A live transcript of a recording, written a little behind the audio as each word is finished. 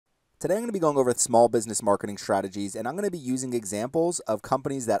Today I'm going to be going over small business marketing strategies, and I'm going to be using examples of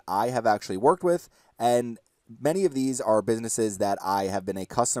companies that I have actually worked with, and many of these are businesses that I have been a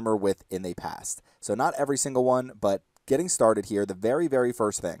customer with in the past. So not every single one, but getting started here, the very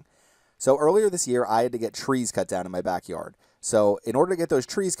first thing. So earlier this year, I had to get trees cut down in my backyard. So in order to get those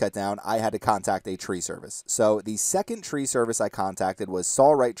trees cut down, I had to contact a tree service. So the second tree service I contacted was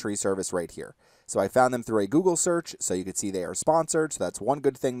Saw Right Tree Service right here. So I found them through a Google search, so you could see they are sponsored. So that's one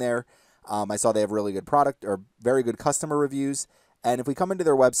good thing there. I saw they have really good product or very good customer reviews. And if we come into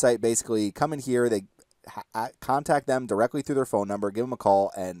their website, basically come in here, they contact them directly through their phone number, give them a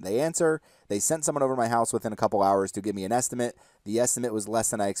call, and they answer. They sent someone over to my house within a couple hours to give me an estimate. The estimate was less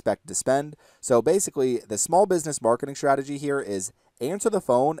than I expected to spend. So basically, the small business marketing strategy here is answer the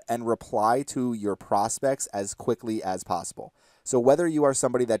phone and reply to your prospects as quickly as possible. So whether you are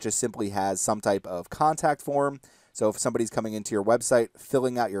somebody that just simply has some type of contact form, so if somebody's coming into your website,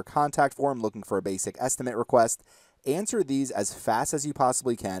 filling out your contact form, looking for a basic estimate request, answer these as fast as you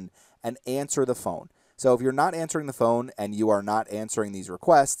possibly can and answer the phone. So if you're not answering the phone and you are not answering these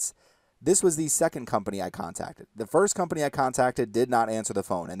requests, this was the second company I contacted. The first company I contacted did not answer the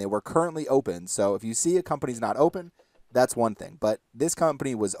phone, and they were currently open. So if you see a company's not open, that's one thing. But this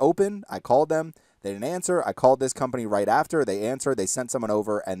company was open. I called them. They didn't answer. I called this company right after. They answered. They sent someone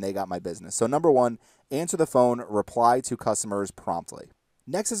over, and they got my business. So number one, answer the phone, reply to customers promptly.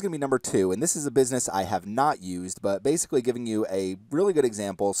 Next is going to be number two, and this is a business I have not used, but basically giving you a really good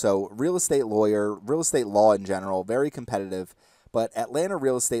example. So real estate lawyer, real estate law in general, very competitive. But Atlanta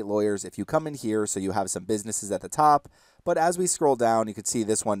real estate lawyers, if you come in here, so you have some businesses at the top, but as we scroll down, you can see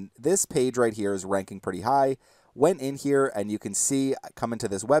this page right here is ranking pretty high. Went in here and you can see, come into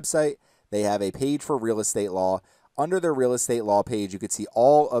this website, they have a page for real estate law. Under their real estate law page, you could see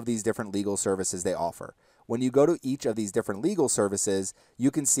all of these different legal services they offer. When you go to each of these different legal services, you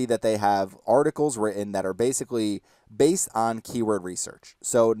can see that they have articles written that are basically based on keyword research.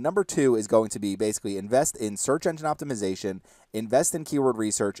 So number two is going to be basically invest in search engine optimization, invest in keyword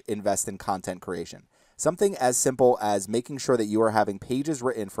research, invest in content creation. Something as simple as making sure that you are having pages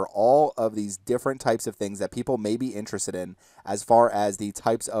written for all of these different types of things that people may be interested in as far as the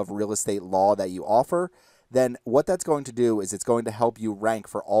types of real estate law that you offer, then what that's going to do is it's going to help you rank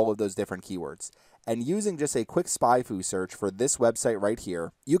for all of those different keywords. And using just a quick SpyFu search for this website right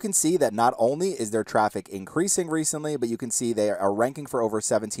here, you can see that not only is their traffic increasing recently, but you can see they are ranking for over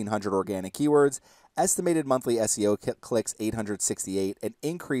 1,700 organic keywords, estimated monthly SEO clicks 868, an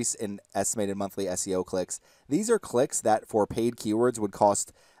increase in estimated monthly SEO clicks. These are clicks that for paid keywords would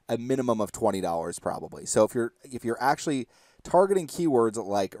cost a minimum of $20 probably. So if you're actually targeting keywords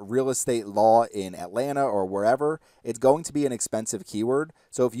like real estate law in Atlanta or wherever, it's going to be an expensive keyword.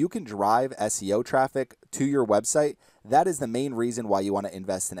 So if you can drive SEO traffic to your website, that is the main reason why you want to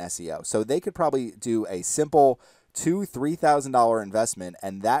invest in SEO. So they could probably do a simple $2,000-$3,000 investment,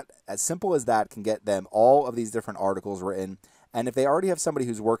 and that, as simple as that, can get them all of these different articles written. And if they already have somebody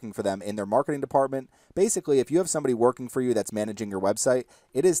who's working for them in their marketing department, basically, if you have somebody working for you that's managing your website,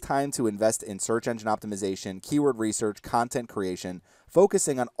 it is time to invest in search engine optimization, keyword research, content creation,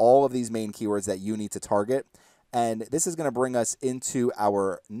 focusing on all of these main keywords that you need to target. And this is going to bring us into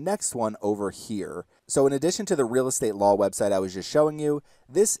our next one over here. So in addition to the real estate law website I was just showing you,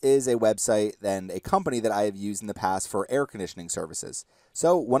 this is a website and a company that I have used in the past for air conditioning services.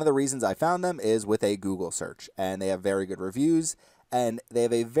 So one of the reasons I found them is with a Google search, and they have very good reviews, and they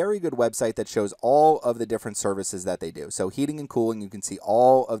have a very good website that shows all of the different services that they do. So heating and cooling, you can see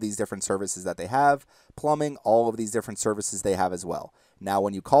all of these different services that they have. Plumbing, all of these different services they have as well. Now,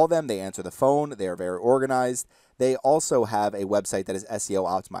 when you call them, they answer the phone. They are very organized. They also have a website that is SEO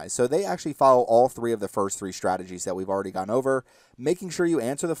optimized. So they actually follow all three of the first three strategies that we've already gone over, making sure you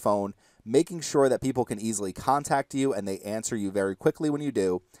answer the phone, making sure that people can easily contact you and they answer you very quickly when you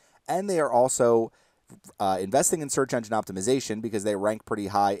do. And they are also investing in search engine optimization because they rank pretty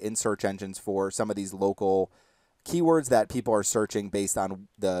high in search engines for some of these local keywords that people are searching based on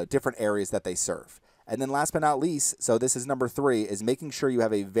the different areas that they serve. And then last but not least, so this is number three, is making sure you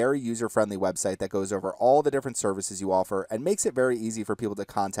have a very user-friendly website that goes over all the different services you offer and makes it very easy for people to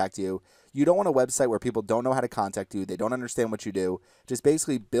contact you. You don't want a website where people don't know how to contact you. They don't understand what you do. Just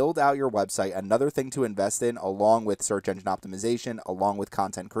basically build out your website. Another thing to invest in, along with search engine optimization, along with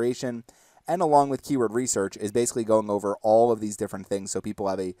content creation, and along with keyword research, is basically going over all of these different things so people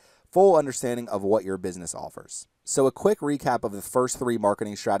have a full understanding of what your business offers. So a quick recap of the first three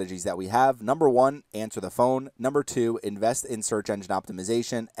marketing strategies that we have. Number one, answer the phone. Number two, invest in search engine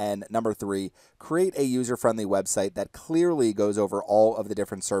optimization. And number three, create a user-friendly website that clearly goes over all of the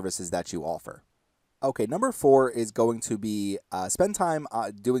different services that you offer. Okay, number 4 is going to be spend time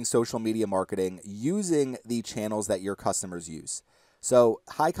doing social media marketing using the channels that your customers use. So,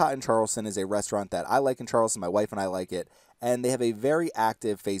 High Cotton Charleston is a restaurant that I like in Charleston. My wife and I like it. And they have a very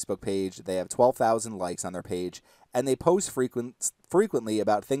active Facebook page. They have 12,000 likes on their page. And they post frequently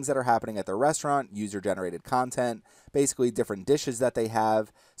about things that are happening at their restaurant, user generated content, basically different dishes that they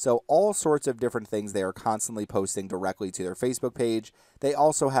have. So, all sorts of different things they are constantly posting directly to their Facebook page. They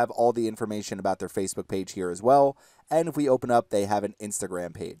also have all the information about their Facebook page here as well. And if we open up, they have an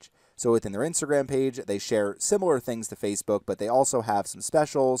Instagram page. So within their Instagram page, they share similar things to Facebook, but they also have some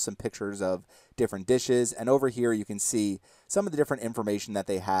specials, some pictures of different dishes. And over here, you can see some of the different information that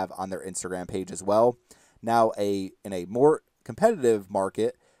they have on their Instagram page as well. Now, in a more competitive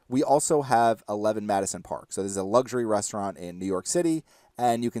market, we also have 11 Madison Park. So this is a luxury restaurant in New York City,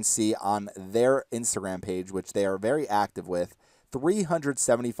 and you can see on their Instagram page, which they are very active with,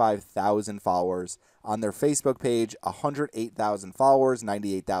 375,000 followers. On their Facebook page, 108,000 followers,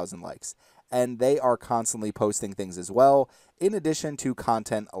 98,000 likes. And they are constantly posting things as well, in addition to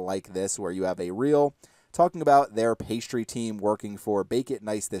content like this, where you have a reel talking about their pastry team working for Bake It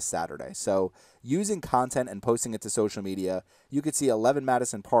Nice this Saturday. So using content and posting it to social media, you could see 11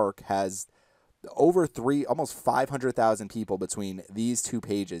 Madison Park has over almost 500,000 people between these two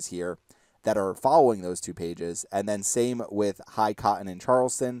pages here that are following those two pages. And then same with High Cotton in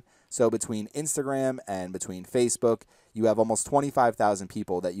Charleston. So between Instagram and between Facebook, you have almost 25,000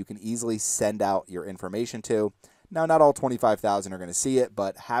 people that you can easily send out your information to. Now, not all 25,000 are going to see it,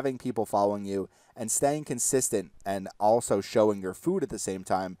 but having people following you and staying consistent and also showing your food at the same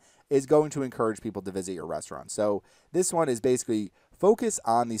time is going to encourage people to visit your restaurant. So this one is basically focus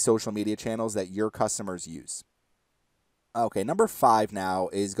on the social media channels that your customers use. Okay, number 5 now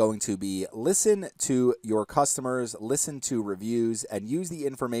is going to be listen to your customers, listen to reviews, and use the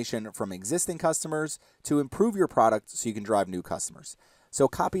information from existing customers to improve your product so you can drive new customers. So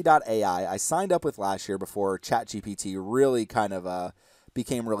Copy.ai, I signed up with last year before ChatGPT really kind of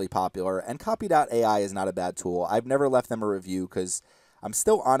became really popular, and Copy.ai is not a bad tool. I've never left them a review because I'm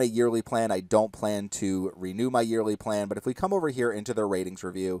still on a yearly plan. I don't plan to renew my yearly plan, but if we come over here into their ratings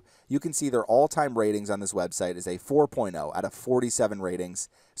review, you can see their all-time ratings on this website is a 4.0 out of 47 ratings.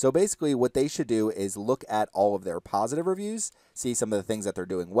 So basically what they should do is look at all of their positive reviews, see some of the things that they're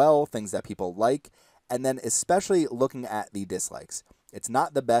doing well, things that people like, and then especially looking at the dislikes. It's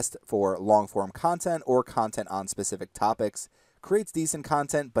not the best for long-form content or content on specific topics. Creates decent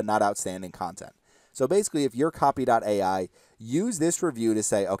content, but not outstanding content. So basically, if you're Copy.ai, use this review to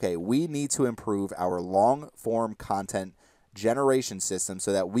say, okay, we need to improve our long-form content generation system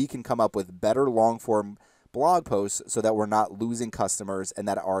so that we can come up with better long-form blog posts so that we're not losing customers and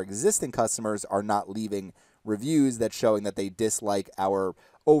that our existing customers are not leaving reviews that's showing that they dislike our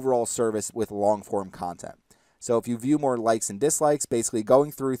overall service with long-form content. So if you view more likes and dislikes, basically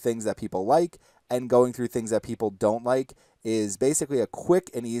going through things that people like and going through things that people don't like is basically a quick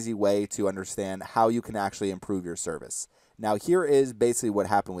and easy way to understand how you can actually improve your service. Now, here is basically what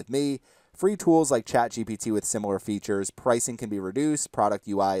happened with me. Free tools like ChatGPT with similar features, pricing can be reduced, product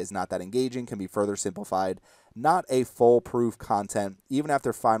UI is not that engaging, can be further simplified, not a foolproof content. Even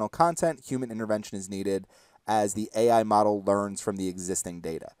after final content, human intervention is needed as the AI model learns from the existing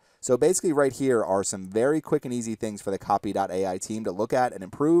data. So basically right here are some very quick and easy things for the Copy.ai team to look at and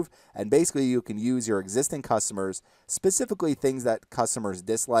improve. And basically you can use your existing customers, specifically things that customers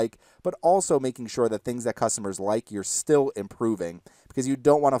dislike, but also making sure that things that customers like, you're still improving because you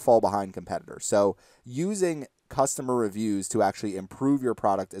don't want to fall behind competitors. So using customer reviews to actually improve your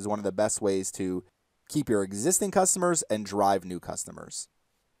product is one of the best ways to keep your existing customers and drive new customers.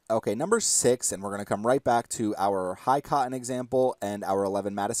 Okay, number 6, and we're going to come right back to our High Cotton example and our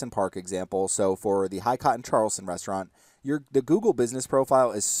 11 Madison Park example. So for the High Cotton Charleston restaurant, the Google business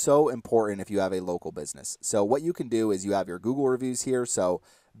profile is so important if you have a local business. So what you can do is you have your Google reviews here. So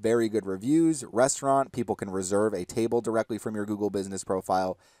very good reviews, restaurant, people can reserve a table directly from your Google business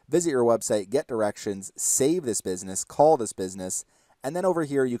profile, visit your website, get directions, save this business, call this business. And then over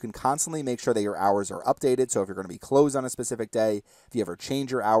here, you can constantly make sure that your hours are updated. So if you're going to be closed on a specific day, if you ever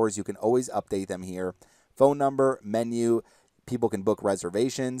change your hours, you can always update them here. Phone number, menu, people can book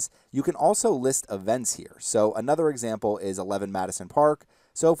reservations. You can also list events here. So another example is 11 Madison Park.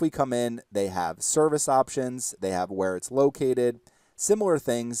 So if we come in, they have service options, they have where it's located, similar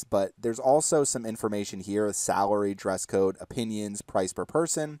things, but there's also some information here, salary, dress code, opinions, price per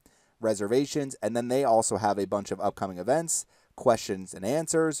person, reservations, and then they also have a bunch of upcoming events, questions and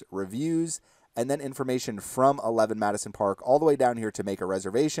answers, reviews, and then information from 11 Madison Park all the way down here to make a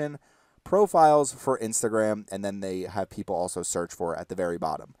reservation, profiles for Instagram, and then they have people also search for at the very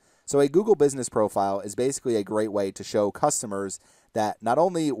bottom. So a Google Business Profile is basically a great way to show customers that not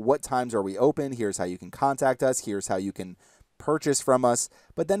only what times are we open, here's how you can contact us, here's how you can purchase from us,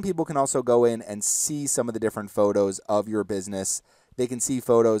 but then people can also go in and see some of the different photos of your business. They can see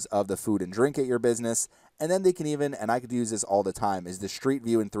photos of the food and drink at your business, and then they can even, and I could use this all the time, is the Street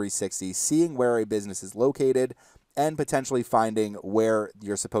View in 360, seeing where a business is located and potentially finding where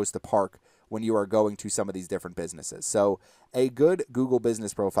you're supposed to park when you are going to some of these different businesses. So a good Google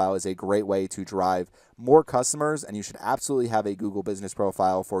Business Profile is a great way to drive more customers, and you should absolutely have a Google Business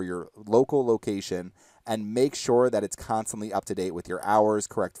Profile for your local location and make sure that it's constantly up to date with your hours,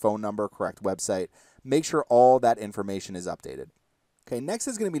 correct phone number, correct website. Make sure all that information is updated. Okay, next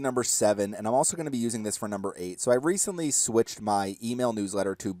is going to be number 7, and I'm also going to be using this for number 8. So I recently switched my email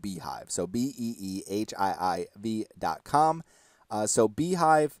newsletter to Beehiiv, so BEEHIIV.com. So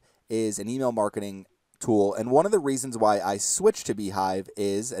Beehiiv is an email marketing tool, and one of the reasons why I switched to Beehiiv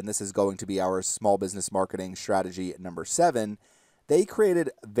is, and this is going to be our small business marketing strategy number 7, they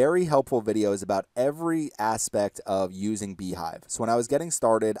created very helpful videos about every aspect of using Beehiiv. So when I was getting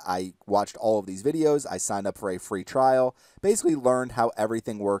started, I watched all of these videos. I signed up for a free trial, basically learned how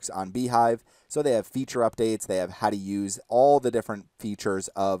everything works on Beehiiv. So they have feature updates. They have how to use all the different features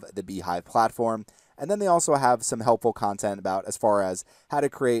of the Beehiiv platform. And then they also have some helpful content about as far as how to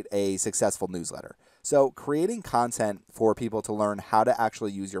create a successful newsletter. So creating content for people to learn how to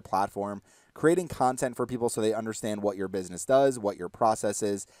actually use your platform, creating content for people so they understand what your business does, what your process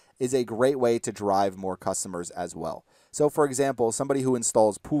is a great way to drive more customers as well. So for example, somebody who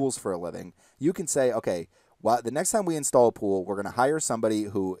installs pools for a living, you can say, okay, well, the next time we install a pool, we're going to hire somebody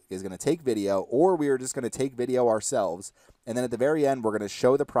who is going to take video, or we are just going to take video ourselves. And then at the very end, we're going to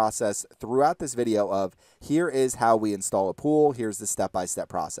show the process throughout this video of here is how we install a pool. Here's the step-by-step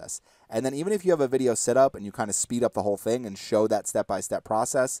process. And then even if you have a video set up and you kind of speed up the whole thing and show that step-by-step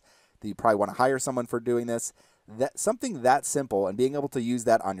process, you probably want to hire someone for doing this. That something that simple, and being able to use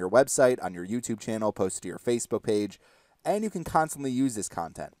that on your website, on your YouTube channel, post it to your Facebook page, and you can constantly use this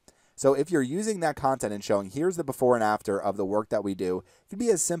content. So if you're using that content and showing here's the before and after of the work that we do, it could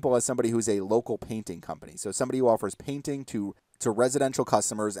be as simple as somebody who's a local painting company. So somebody who offers painting to residential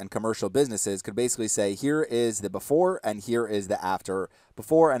customers and commercial businesses could basically say, here is the before and here is the after,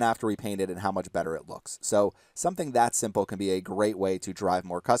 before and after we painted and how much better it looks. So something that simple can be a great way to drive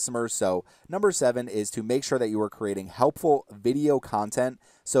more customers. So number 7 is to make sure that you are creating helpful video content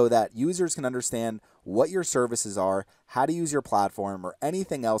so that users can understand what your services are, how to use your platform, or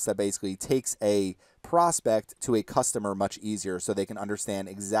anything else that basically takes a prospect to a customer much easier so they can understand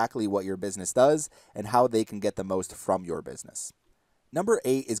exactly what your business does and how they can get the most from your business. Number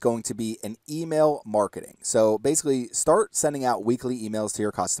 8 is going to be an email marketing. So basically start sending out weekly emails to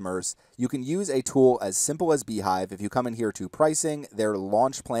your customers. You can use a tool as simple as Beehiiv. If you come in here to pricing, their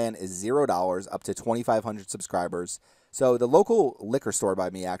launch plan is $0 up to 2,500 subscribers. So the local liquor store by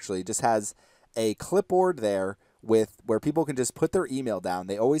me actually just has a clipboard there with where people can just put their email down.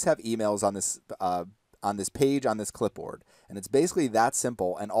 They always have emails on this page on this clipboard, and it's basically that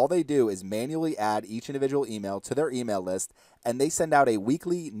simple. And all they do is manually add each individual email to their email list, and they send out a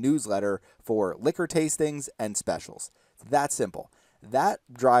weekly newsletter for liquor tastings and specials. It's that simple. That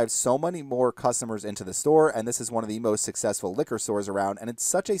drives so many more customers into the store, and this is one of the most successful liquor stores around, and it's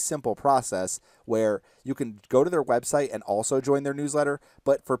such a simple process where you can go to their website and also join their newsletter.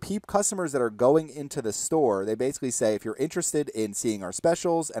 But for customers that are going into the store, they basically say, if you're interested in seeing our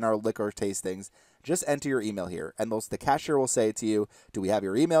specials and our liquor tastings, just enter your email here. And the cashier will say to you, do we have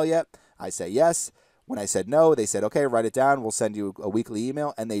your email yet? I say yes. When I said no, they said, okay, write it down. We'll send you a weekly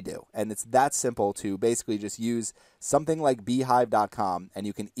email, and they do. And it's that simple to basically just use something like Beehiiv.com, and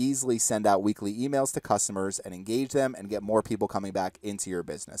you can easily send out weekly emails to customers and engage them and get more people coming back into your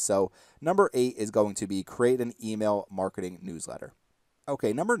business. So number 8 is going to be create an email marketing newsletter.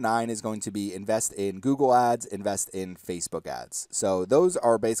 Okay, number 9 is going to be invest in Google Ads, invest in Facebook ads. So those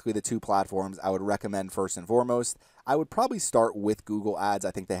are basically the 2 platforms I would recommend first and foremost. I would probably start with Google Ads.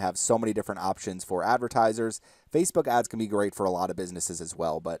 I think they have so many different options for advertisers. Facebook ads can be great for a lot of businesses as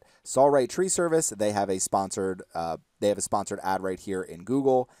well, but Solrite Tree Service, they have a sponsored ad right here in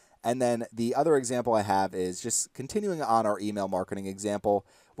Google. And then the other example I have is just continuing on our email marketing example.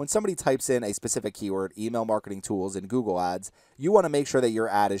 When somebody types in a specific keyword, email marketing tools in Google Ads, you want to make sure that your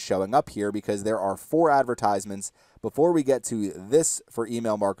ad is showing up here because there are 4 advertisements before we get to this for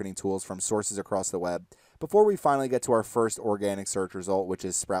email marketing tools from sources across the web, before we finally get to our first organic search result, which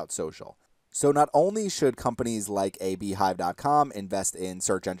is Sprout Social. So not only should companies like a Beehiiv.com invest in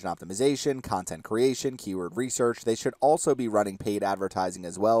search engine optimization, content creation, keyword research, they should also be running paid advertising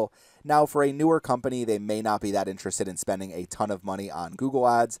as well. Now, for a newer company, they may not be that interested in spending a ton of money on Google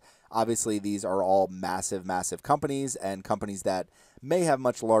Ads. Obviously, these are all massive, massive companies and companies that may have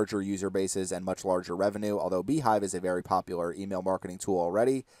much larger user bases and much larger revenue, although Beehive is a very popular email marketing tool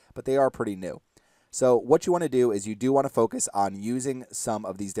already, but they are pretty new. So what you want to do is you do want to focus on using some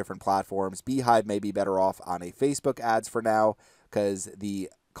of these different platforms. Beehive may be better off on a Facebook ads for now because the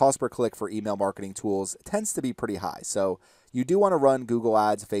cost per click for email marketing tools tends to be pretty high. So you do want to run Google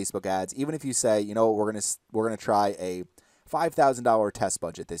ads, Facebook ads, even if you say, you know, we're going to try a $5,000 test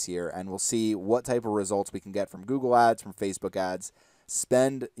budget this year and we'll see what type of results we can get from Google ads, from Facebook ads.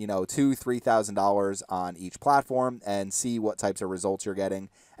 Spend, you know, $2,000-$3,000 on each platform and see what types of results you're getting.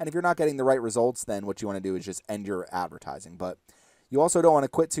 And if you're not getting the right results, then what you want to do is just end your advertising. But you also don't want to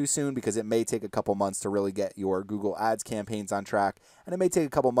quit too soon because it may take a couple months to really get your Google Ads campaigns on track, and it may take a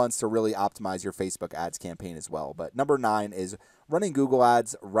couple months to really optimize your Facebook ads campaign as well. But number 9 is running Google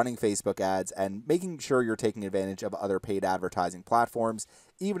ads, running Facebook ads, and making sure you're taking advantage of other paid advertising platforms,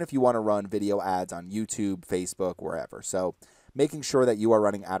 even if you want to run video ads on YouTube, Facebook, wherever. So making sure that you are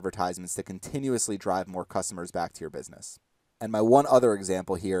running advertisements to continuously drive more customers back to your business. And my one other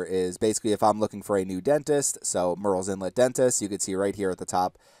example here is basically if I'm looking for a new dentist, so Murrells Inlet Dentist, you can see right here at the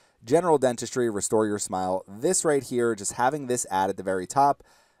top, General Dentistry, Restore Your Smile. This right here, just having this ad at the very top,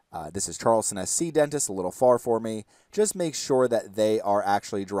 this is Charleston SC Dentist, a little far for me. Just make sure that they are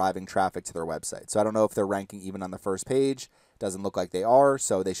actually driving traffic to their website. So I don't know if they're ranking even on the first page. Doesn't look like they are,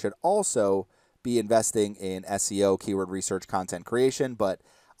 so they should also be investing in SEO, keyword research, content creation, but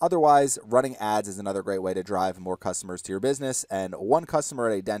otherwise, running ads is another great way to drive more customers to your business, and one customer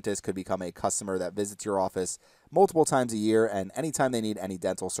at a dentist could become a customer that visits your office multiple times a year and anytime they need any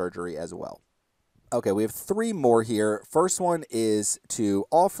dental surgery as well. Okay, we have 3 more here. First one is to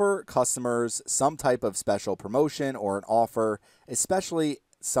offer customers some type of special promotion or an offer, especially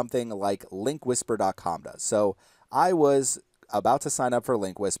something like linkwhisper.com does. So I was about to sign up for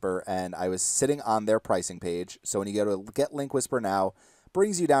LinkWhisper and I was sitting on their pricing page. So when you go to get LinkWhisper now,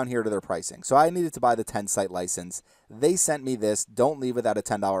 brings you down here to their pricing. So I needed to buy the 10 site license. They sent me this, don't leave without a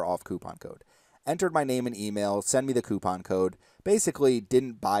 $10 off coupon code. Entered my name and email, send me the coupon code. Basically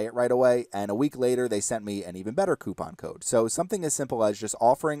didn't buy it right away, and a week later they sent me an even better coupon code. So something as simple as just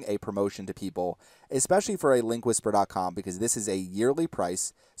offering a promotion to people, especially for a linkwhisper.com, because this is a yearly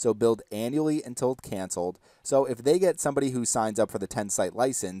price, so billed annually until canceled. So if they get somebody who signs up for the 10 site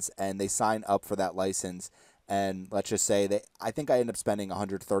license and they sign up for that license, and let's just say that I think I ended up spending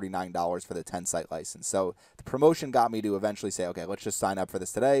 $139 for the 10 site license. So the promotion got me to eventually say, okay, let's just sign up for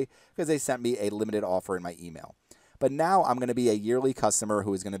this today because they sent me a limited offer in my email. But now I'm going to be a yearly customer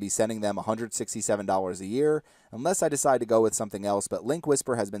who is going to be sending them $167 a year unless I decide to go with something else. But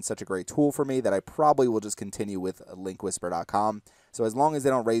LinkWhisper has been such a great tool for me that I probably will just continue with linkwhisper.com. So as long as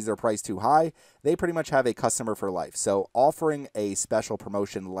they don't raise their price too high, they pretty much have a customer for life. So offering a special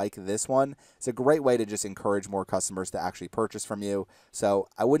promotion like this one is a great way to just encourage more customers to actually purchase from you. So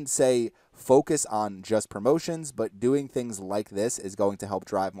I wouldn't say focus on just promotions, but doing things like this is going to help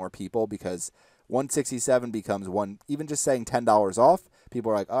drive more people because 167 becomes one, even just saying $10 off, people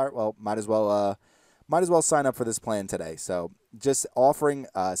are like, all right, well, might as well sign up for this plan today. So just offering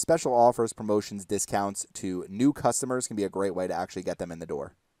special offers, promotions, discounts to new customers can be a great way to actually get them in the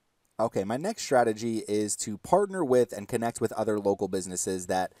door. Okay, my next strategy is to partner with and connect with other local businesses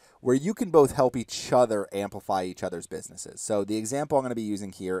where you can both help each other amplify each other's businesses. So the example I'm going to be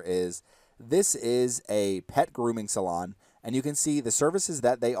using here is this is a pet grooming salon, and you can see the services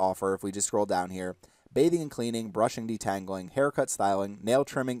that they offer if we just scroll down here: bathing and cleaning, brushing, detangling, haircut styling, nail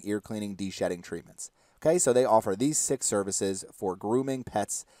trimming, ear cleaning, de-shedding treatments. Okay, so they offer these 6 services for grooming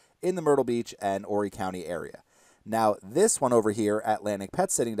pets in the Myrtle Beach and Horry County area. Now, this one over here,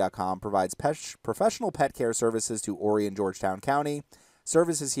 AtlanticPetSitting.com, provides professional pet care services to Horry and Georgetown County.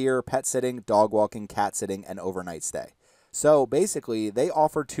 Services here: pet sitting, dog walking, cat sitting, and overnight stay. So basically, they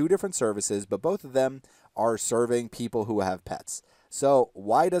offer 2 different services, but both of them are serving people who have pets. So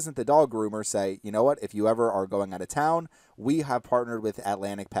why doesn't the dog groomer say, you know what, if you ever are going out of town, we have partnered with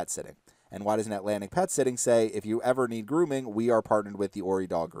Atlantic Pet Sitting? And why doesn't Atlantic Pet Sitting say, if you ever need grooming, we are partnered with the Horry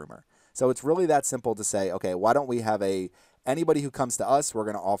Dog Groomer? So it's really that simple to say, okay, why don't we have anybody who comes to us, we're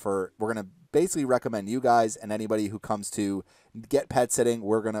going to basically recommend you guys, and anybody who comes to get pet sitting,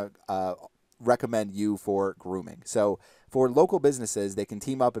 we're going to recommend you for grooming. So for local businesses, they can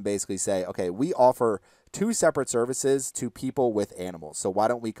team up and basically say, okay, we offer 2 separate services to people with animals. So why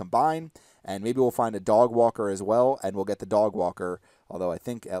don't we combine, and maybe we'll find a dog walker as well, and we'll get the dog walker, although I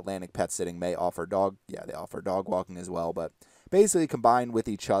think Atlantic Pet Sitting may offer they offer dog walking as well, but basically combine with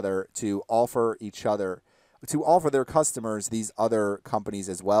each other to offer each other to offer their customers these other companies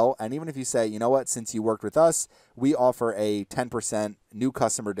as well. And even if you say, you know what, since you worked with us, we offer a 10% new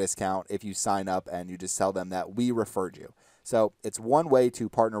customer discount if you sign up and you just tell them that we referred you. So it's one way to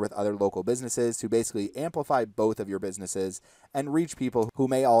partner with other local businesses to basically amplify both of your businesses and reach people who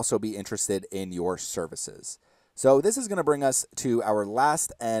may also be interested in your services. So this is going to bring us to our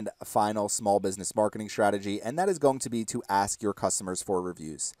last and final small business marketing strategy, and that is going to be to ask your customers for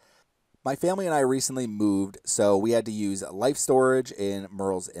reviews. My family and I recently moved, so we had to use Life Storage in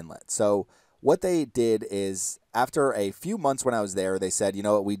Murrells Inlet. So what they did is, after a few months when I was there, they said, you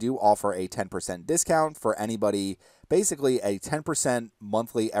know what, we do offer a 10% discount for anybody, basically a 10%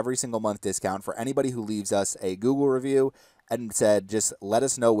 monthly, every single month discount for anybody who leaves us a Google review, and said, just let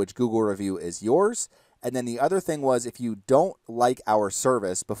us know which Google review is yours. And then the other thing was, if you don't like our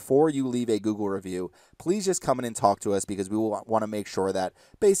service before you leave a Google review, please just come in and talk to us, because we will want to make sure that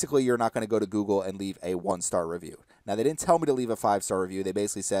basically you're not going to go to Google and leave a 1-star review. Now, they didn't tell me to leave a 5-star review. They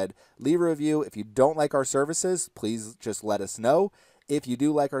basically said, leave a review. If you don't like our services, please just let us know. If you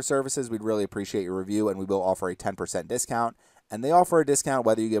do like our services, we'd really appreciate your review, and we will offer a 10% discount. And they offer a discount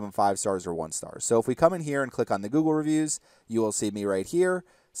whether you give them 5 stars or 1 star. So if we come in here and click on the Google reviews, you will see me right here.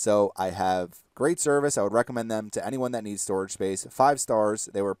 So I have great service. I would recommend them to anyone that needs storage space. 5 stars.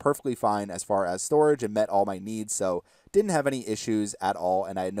 They were perfectly fine as far as storage and met all my needs. So didn't have any issues at all.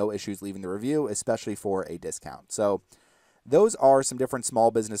 And I had no issues leaving the review, especially for a discount. So those are some different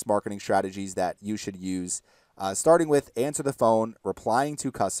small business marketing strategies that you should use, starting with answer the phone, replying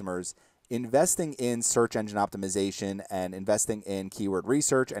to customers, investing in search engine optimization, and investing in keyword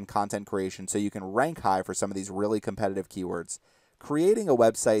research and content creation so you can rank high for some of these really competitive keywords. Creating a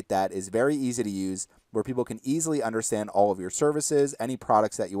website that is very easy to use, where people can easily understand all of your services, any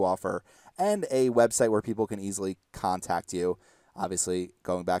products that you offer, and a website where people can easily contact you. Obviously,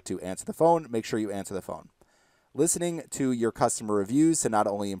 going back to answer the phone, make sure you answer the phone. Listening to your customer reviews to not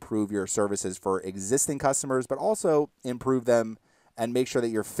only improve your services for existing customers, but also improve them and make sure that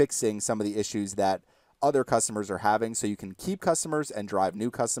you're fixing some of the issues that other customers are having so you can keep customers and drive new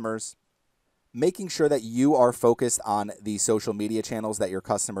customers. Making sure that you are focused on the social media channels that your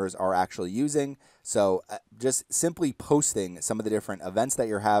customers are actually using. So just simply posting some of the different events that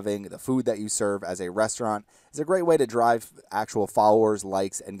you're having, the food that you serve as a restaurant is a great way to drive actual followers,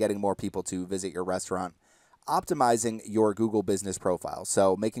 likes, and getting more people to visit your restaurant. Optimizing your Google business profile.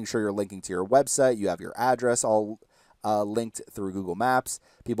 So making sure you're linking to your website, you have your address all linked through Google Maps.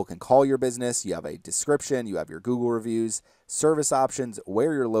 People can call your business. You have a description, you have your Google reviews, service options,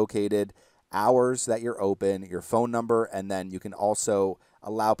 where you're located, hours that you're open, your phone number, and then you can also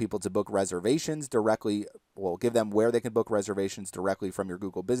allow people to book reservations directly. Well, give them where they can book reservations directly from your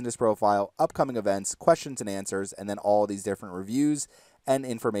Google business profile, upcoming events, questions and answers, and then all these different reviews and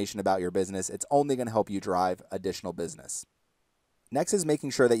information about your business. It's only going to help you drive additional business. Next is making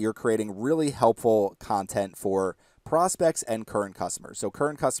sure that you're creating really helpful content for prospects and current customers. So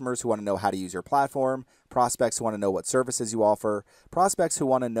current customers who want to know how to use your platform, prospects who want to know what services you offer, prospects who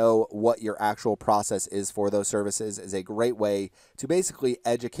want to know what your actual process is for those services is a great way to basically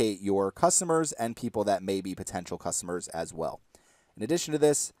educate your customers and people that may be potential customers as well. In addition to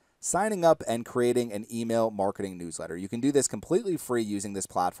this, signing up and creating an email marketing newsletter. You can do this completely free using this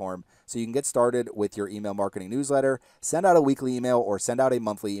platform. So you can get started with your email marketing newsletter, send out a weekly email or send out a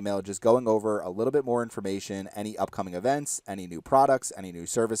monthly email, just going over a little bit more information, any upcoming events, any new products, any new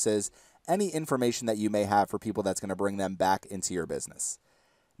services, any information that you may have for people that's going to bring them back into your business.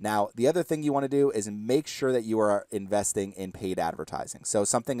 Now, the other thing you want to do is make sure that you are investing in paid advertising. So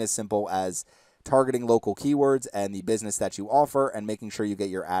something as simple as targeting local keywords and the business that you offer and making sure you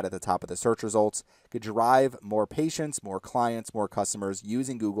get your ad at the top of the search results could drive more patients, more clients, more customers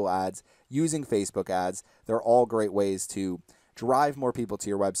using Google ads, using Facebook ads. They're all great ways to drive more people to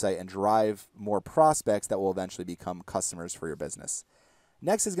your website and drive more prospects that will eventually become customers for your business.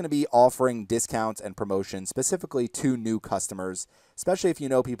 Next is going to be offering discounts and promotions specifically to new customers, especially if you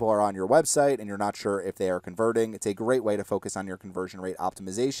know people are on your website and you're not sure if they are converting. It's a great way to focus on your conversion rate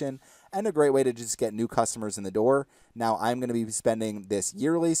optimization and a great way to just get new customers in the door. Now, I'm going to be spending this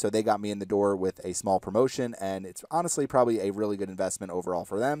yearly, so they got me in the door with a small promotion, and it's honestly probably a really good investment overall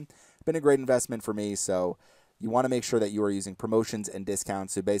for them. It's been a great investment for me, so you want to make sure that you are using promotions and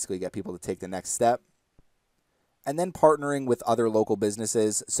discounts to basically get people to take the next step. And then partnering with other local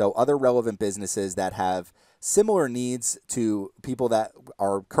businesses, so other relevant businesses that have similar needs to people that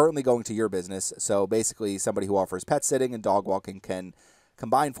are currently going to your business. So basically somebody who offers pet sitting and dog walking can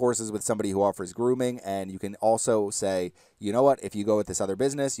combine forces with somebody who offers grooming, and you can also say, you know what, if you go with this other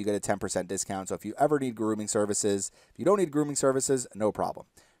business, you get a 10% discount. So if you ever need grooming services, if you don't need grooming services, no problem.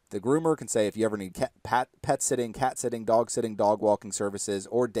 The groomer can say if you ever need pet sitting, cat sitting, dog walking services,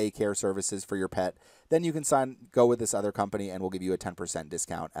 or daycare services for your pet, then you can go with this other company and we'll give you a 10%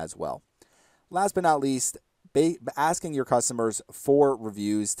 discount as well. Last but not least, asking your customers for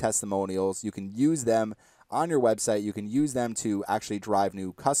reviews, testimonials. You can use them on your website. You can use them to actually drive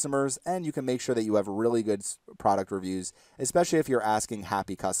new customers, and you can make sure that you have really good product reviews, especially if you're asking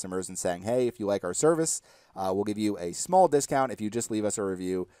happy customers and saying, hey, if you like our service, we'll give you a small discount if you just leave us a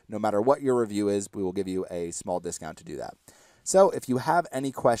review. No matter what your review is, we will give you a small discount to do that. So if you have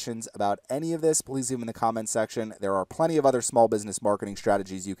any questions about any of this, please leave them in the comments section. There are plenty of other small business marketing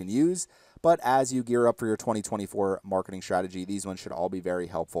strategies you can use, but as you gear up for your 2024 marketing strategy, these ones should all be very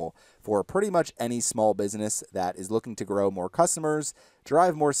helpful for pretty much any small business that is looking to grow more customers,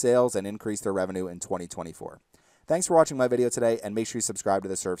 drive more sales, and increase their revenue in 2024. Thanks for watching my video today, and make sure you subscribe to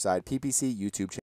the Surfside PPC YouTube channel.